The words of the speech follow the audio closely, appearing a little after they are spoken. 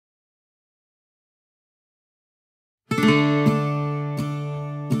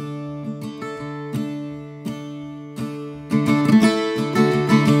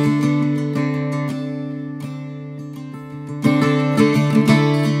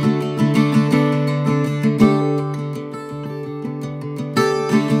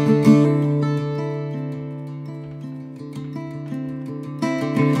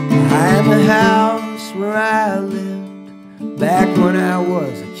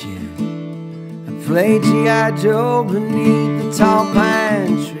kid. I played G.I. Joe beneath the tall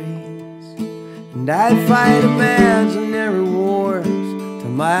pine trees, and I'd fight imaginary wars till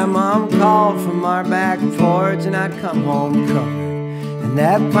my mom called from our back porch, and I'd come home covered in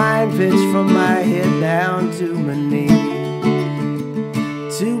that pine pitch from my head down to my knees.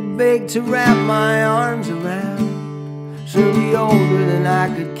 Too big to wrap my arms around, surely older than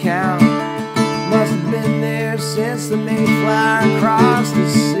I could count. Must have been there since the Mayflower crossed the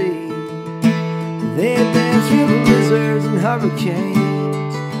sea. They've been through the blizzards and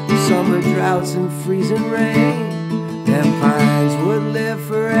hurricanes, summer droughts and freezing rain. Them pines would live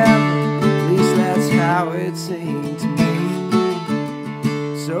forever, at least that's how it seemed to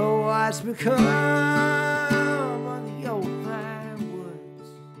me. So what's become of the old pine woods?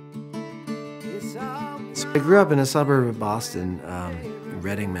 It's all So I grew up in a suburb of Boston,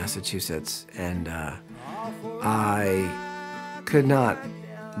 Reading, Massachusetts, and I could not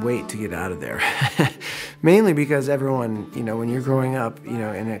wait to get out of there. Mainly because everyone, you know, when you're growing up, you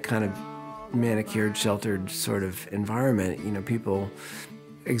know, in a kind of manicured, sheltered sort of environment, you know, people,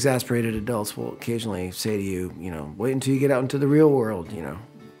 exasperated adults will occasionally say to you, you know, wait until you get out into the real world, you know.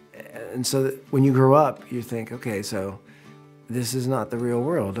 And so when you grow up, you think, okay, so this is not the real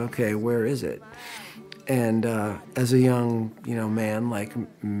world. Okay, where is it? And as a young, you know, man, like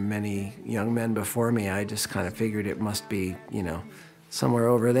many young men before me, I just kind of figured it must be, you know, somewhere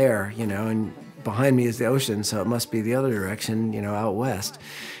over there, you know, and behind me is the ocean, so it must be the other direction, you know, out west.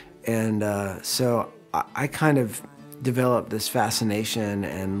 And so I kind of developed this fascination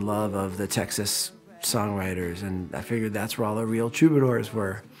and love of the Texas songwriters, and I figured that's where all the real troubadours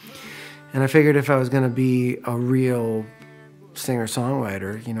were. And I figured if I was going to be a real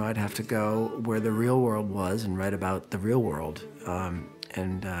singer-songwriter, you know, I'd have to go where the real world was and write about the real world,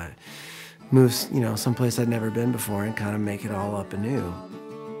 and move, you know, someplace I'd never been before and kind of make it all up anew.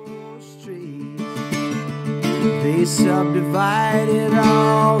 They subdivided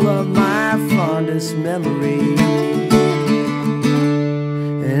all of my fondest memories,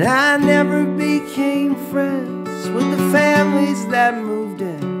 and I never became friends with the families that moved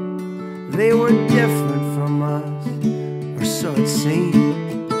in. They were different from us, or so it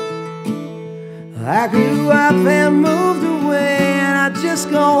seemed. I grew up and moved away, and I just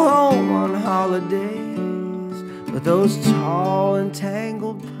go home on holidays. But those tall and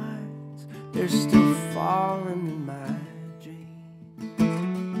tangled pines, they're still falling in my dreams.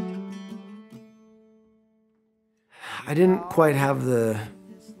 I didn't quite have the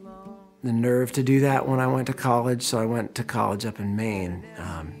nerve to do that when I went to college, so I went to college up in Maine,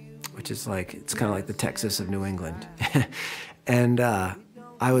 which is like, it's kind of like the Texas of New England. And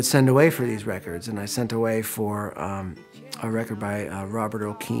I would send away for these records, and I sent away for a record by Robert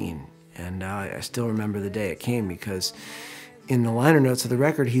O'Keefe, and I still remember the day it came because in the liner notes of the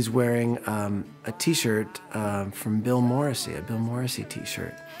record, he's wearing a t-shirt from Bill Morrissey, a Bill Morrissey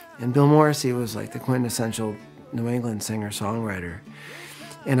t-shirt. And Bill Morrissey was like the quintessential New England singer-songwriter.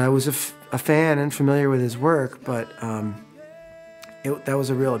 And I was a fan and familiar with his work, but that was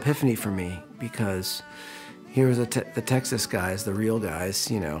a real epiphany for me because here was the Texas guys, the real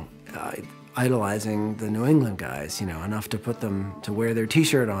guys, you know, idolizing the New England guys, you know, enough to put them to wear their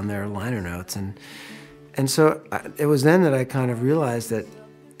t-shirt on their liner notes. And so it was then that I kind of realized that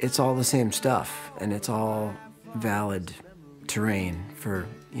it's all the same stuff and it's all valid terrain for,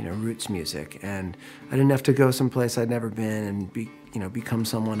 you know, roots music. And I didn't have to go someplace I'd never been and become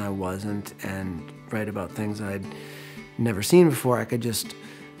someone I wasn't and write about things I'd never seen before. I could just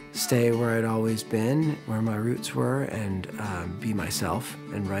stay where I'd always been, where my roots were, and be myself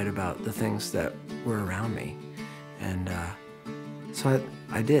and write about the things that were around me. And so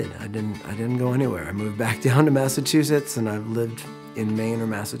I did. I didn't go anywhere. I moved back down to Massachusetts, and I've lived in Maine or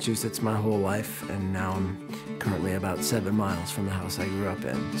Massachusetts my whole life, and now I'm currently about 7 miles from the house I grew up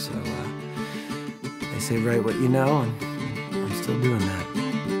in. So they say write what you know, and I'm still doing that.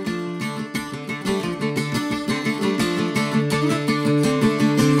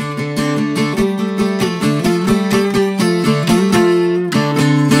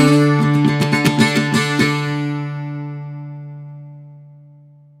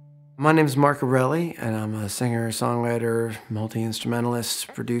 My name is Mark Erelli, and I'm a singer, songwriter,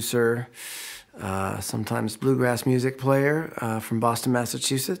 multi-instrumentalist, producer, sometimes bluegrass music player from Boston,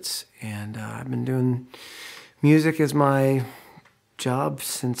 Massachusetts. And I've been doing music as my job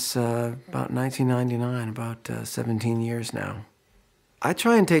since about 1999, about 17 years now. I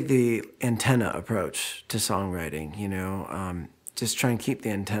try and take the antenna approach to songwriting, you know, just try and keep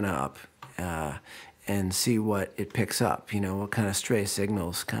the antenna up and see what it picks up, you know, what kind of stray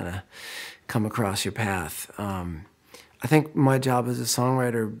signals kind of come across your path. I think my job as a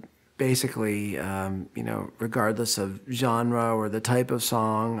songwriter, basically, regardless of genre or the type of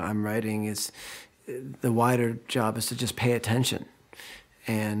song I'm writing, is the wider job is to just pay attention.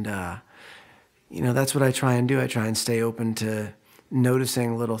 And, that's what I try and do. I try and stay open to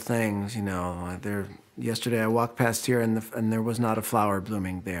noticing little things, yesterday I walked past here and there was not a flower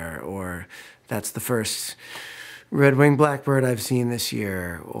blooming there, or that's the first red-winged blackbird I've seen this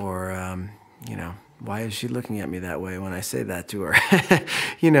year, or, why is she looking at me that way when I say that to her?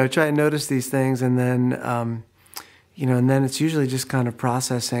 Try and notice these things, and then, and then it's usually just kind of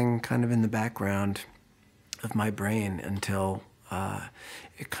processing kind of in the background of my brain until I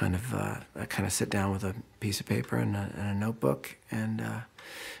kind of sit down with a piece of paper and a notebook, and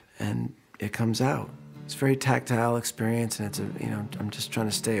it comes out. It's a very tactile experience, and I'm just trying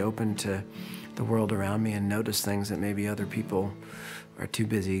to stay open to the world around me and notice things that maybe other people are too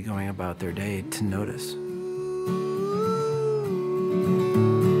busy going about their day to notice.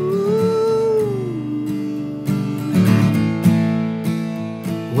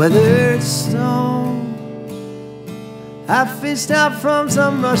 Whether it's stone I fished out from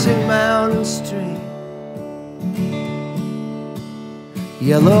some rushing mountain stream,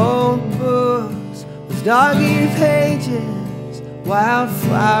 yellow books with dog-eared pages,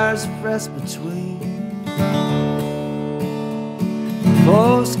 wildflowers pressed between,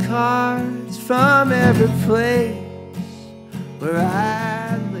 postcards from every place where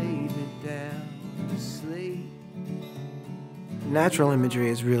I laid it down to sleep. Natural imagery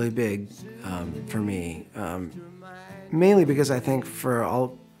is really big for me, mainly because I think for a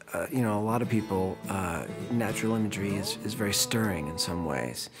lot of people, natural imagery is very stirring in some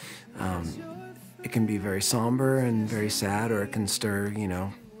ways. It can be very somber and very sad, or it can stir,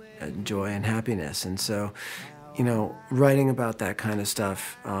 joy and happiness. And so, writing about that kind of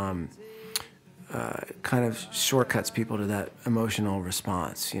stuff kind of shortcuts people to that emotional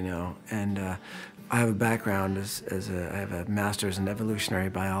response, And I have a background I have a master's in evolutionary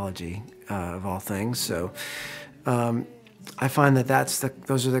biology, of all things. So I find that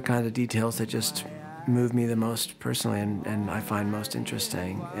those are the kind of details that just move me the most personally, and I find most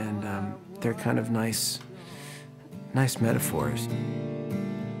interesting. And they're kind of nice metaphors.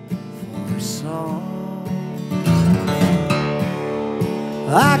 For songs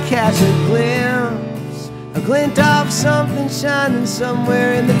I catch a glint of something shining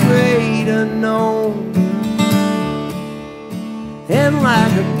somewhere in the great unknown. And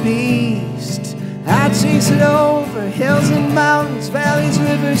like a beast, I chase it over hills and mountains, valleys,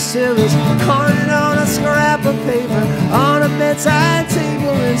 rivers, sills, cornered on a scrap of paper, on a bedside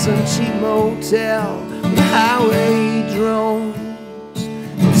table in some cheap motel with highway drones.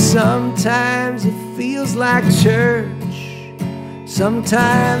 And sometimes it feels like church,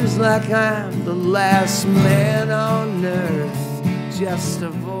 sometimes like I'm the last man on earth, just a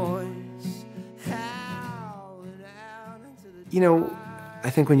voice howling out into the... I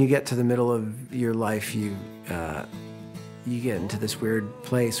think when you get to the middle of your life, you get into this weird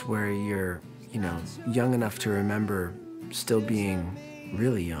place where you're, young enough to remember still being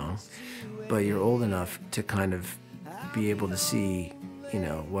really young, but you're old enough to kind of be able to see,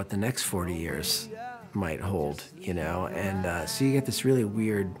 what the next 40 years might hold, and so you get this really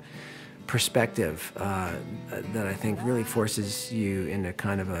weird perspective that I think really forces you into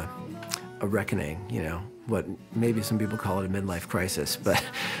kind of a reckoning, what maybe some people call it a midlife crisis, but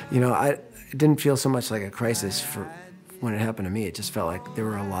it didn't feel so much like a crisis for when it happened to me. It just felt like there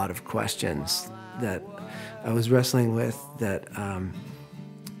were a lot of questions that I was wrestling with, that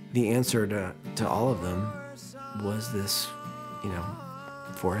the answer to all of them was this,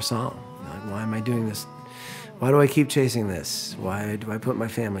 for a song. Like, why am I doing this? Why do I keep chasing this? Why do I put my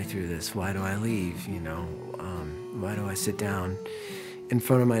family through this? Why do I leave? Why do I sit down in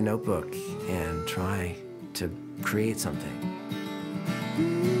front of my notebook and try to create something?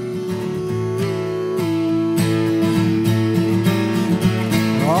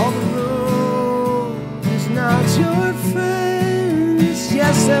 All the road is not your friend, it's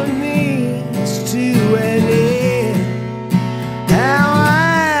just a means to an end. How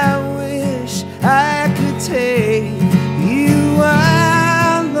I wish I could take you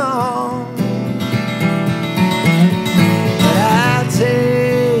along, but I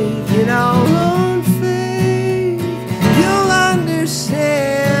take it all on faith. You'll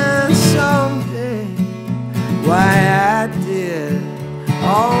understand someday why I did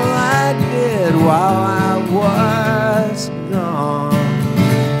all I did while I was gone.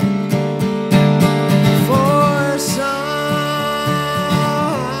 For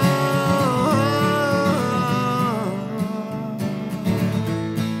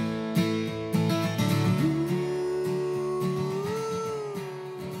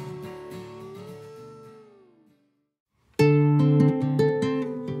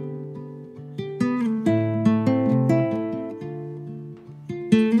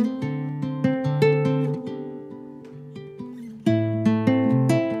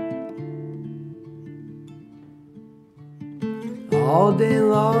All day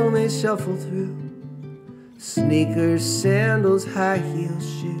long they shuffle through sneakers, sandals, high heel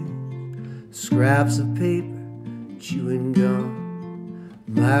shoes, scraps of paper, chewing gum.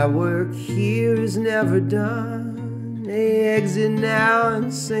 My work here is never done. They exit now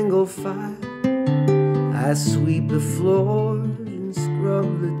in single file. I sweep the floors and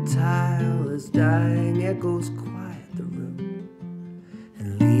scrub the tile as dying echoes quiet the room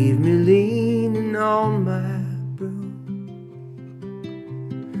and leave me leaning on my broom.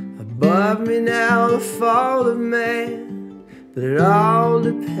 Above me now the fall of man, but it all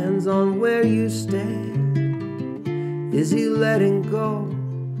depends on where you stand. Is he letting go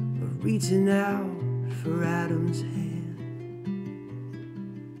or reaching out for Adam's hand?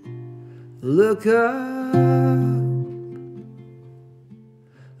 Look up,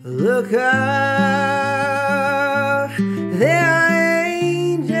 look up, there are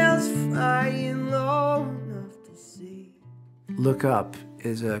angels flying low enough to see. Look Up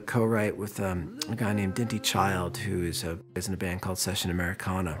is a co-write with a guy named Dinty Child, who is in a band called Session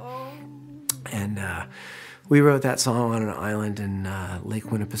Americana. And we wrote that song on an island in Lake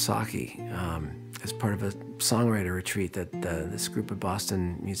Winnipesaukee as part of a songwriter retreat that this group of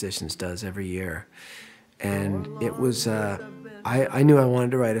Boston musicians does every year. And it was, I knew I wanted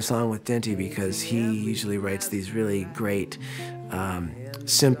to write a song with Dinty because he usually writes these really great,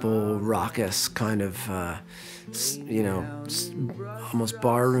 simple, raucous kind of, you know, almost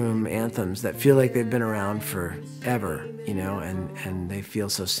barroom anthems that feel like they've been around forever, you know, and they feel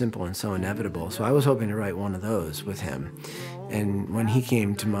so simple and so inevitable. So I was hoping to write one of those with him. And when he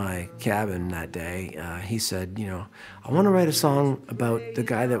came to my cabin that day, he said, you know, I want to write a song about the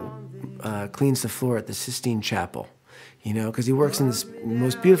guy that cleans the floor at the Sistine Chapel. You know, because he works in this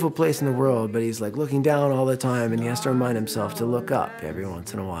most beautiful place in the world, but he's like looking down all the time, and he has to remind himself to look up every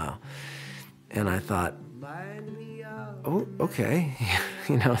once in a while. And I thought, oh, okay.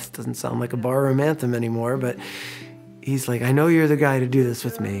 You know, it doesn't sound like a barroom anthem anymore, but he's like, I know you're the guy to do this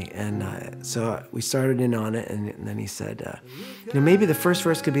with me. And so we started in on it, and then he said, you know, maybe the first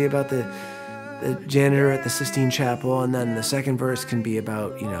verse could be about the janitor at the Sistine Chapel, and then the second verse can be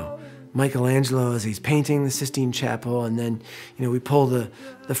about, you know, Michelangelo as he's painting the Sistine Chapel, and then, you know, we pull the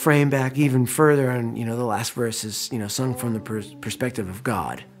frame back even further, and, you know, the last verse is, you know, sung from the perspective of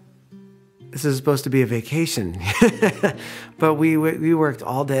God. This is supposed to be a vacation, but we worked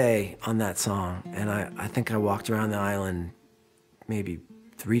all day on that song, and I think I walked around the island maybe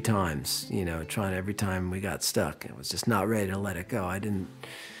 3 times, you know, trying every time we got stuck. I was just not ready to let it go. I didn't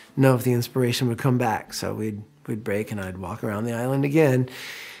know if the inspiration would come back, so we'd break and I'd walk around the island again.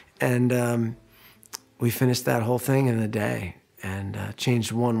 And we finished that whole thing in a day and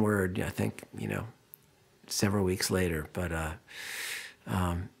changed one word, I think, you know, several weeks later. But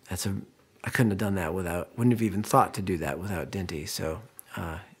I couldn't have done that wouldn't have even thought to do that without Dinty. So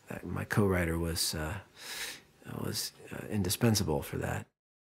my co-writer was indispensable for that.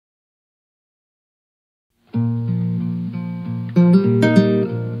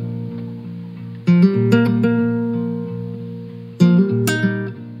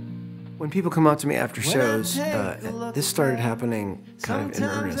 When people come up to me after shows, this started happening kind of in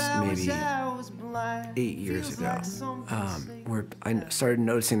earnest maybe 8 years ago, where I started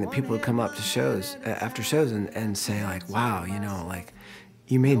noticing that people would come up to shows, after shows, and say like, wow, you know, like,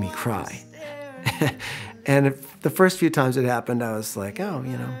 you made me cry. And the first few times it happened, I was like, oh,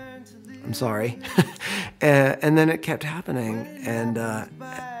 you know, I'm sorry. And then it kept happening, and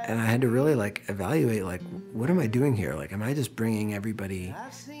I had to really like evaluate, like, what am I doing here? Like, am I just bringing everybody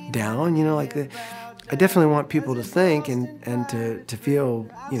down? You know, like I definitely want people to think and to feel,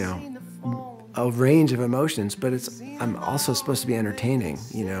 you know, a range of emotions, but I'm also supposed to be entertaining,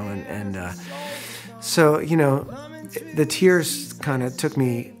 you know, and so, you know, the tears kind of took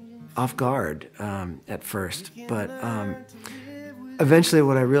me off guard at first, but eventually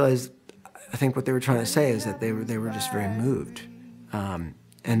what I realized, I think what they were trying to say is that they were just very moved,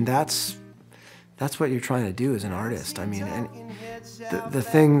 and that's what you're trying to do as an artist. I mean, and the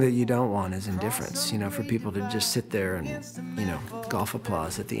thing that you don't want is indifference, you know, for people to just sit there and, you know, golf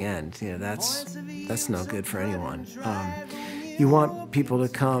applause at the end. You know, that's no good for anyone. You want people to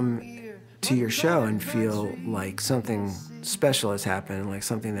come to your show and feel like something special has happened, like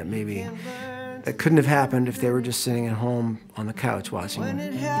something that maybe that couldn't have happened if they were just sitting at home on the couch watching,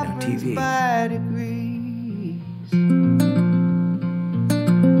 you know, TV.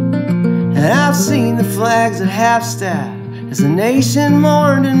 And I've seen the flags at half-staff as the nation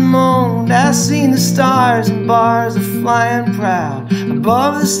mourned and moaned. I've seen the stars and bars are flying proud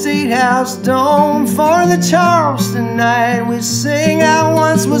above the State House dome. For the Charleston night we sing, I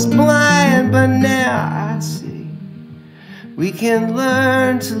once was blind, but now I see. We can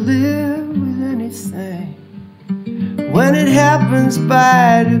learn to live with anything when it happens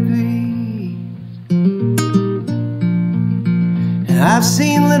by degrees. And I've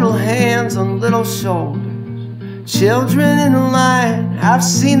seen little hands on little shoulders, children in a line. I've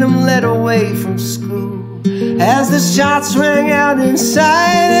seen them led away from school as the shots rang out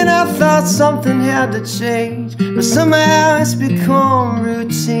inside, and I thought something had to change, but somehow it's become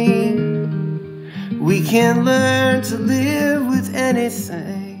routine. We can learn to live with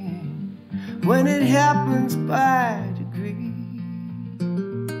anything when it happens by degree.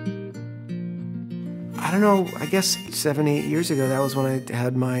 I don't know, I guess 7, 8 years ago, that was when I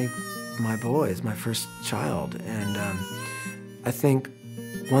had my boys, my first child. And I think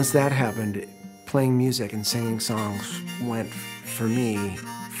once that happened, playing music and singing songs went, for me,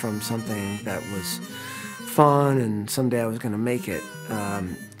 from something that was fun and someday I was going to make it,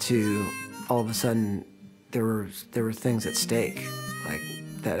 to all of a sudden there were things at stake, like,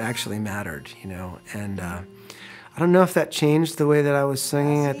 that actually mattered, you know. And I don't know if that changed the way that I was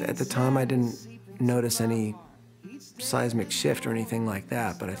singing at the time. I didn't notice any seismic shift or anything like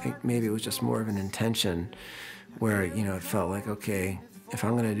that, but I think maybe it was just more of an intention where, you know, it felt like, okay, if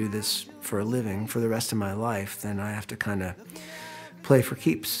I'm going to do this for a living for the rest of my life, then I have to kind of play for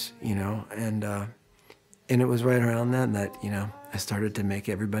keeps, you know. And it was right around then that, you know, I started to make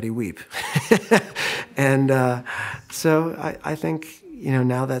everybody weep. And so I think, you know,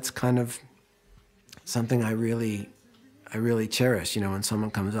 now that's kind of something I really cherish, you know, when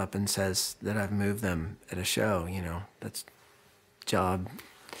someone comes up and says that I've moved them at a show, you know, that's job,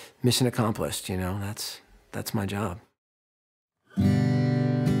 mission accomplished, you know, that's my job.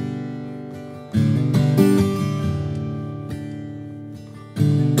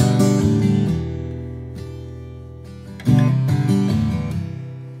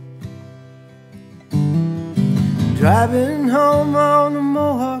 Driving home on the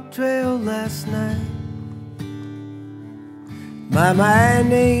Mohawk Trail last night, my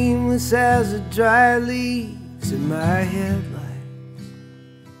mind aimless as the dry leaves in my headlights.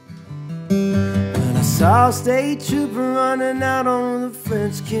 When I saw a state trooper running out on the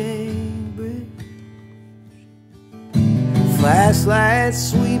French King Bridge,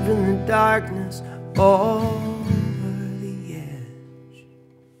 flashlights sweeping the darkness over the edge.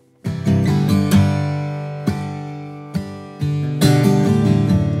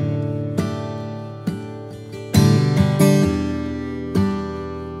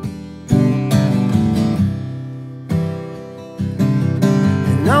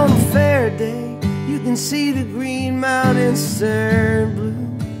 And on a fair day, you can see the Green Mountains turn blue,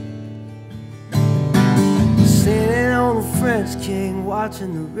 standing on the French King,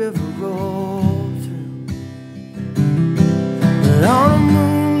 watching the river roll through. But on a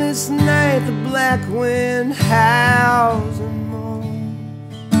moonless night, the black wind howls and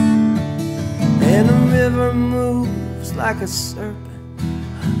moans, and the river moves like a serpent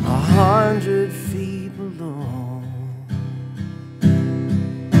 100 feet below.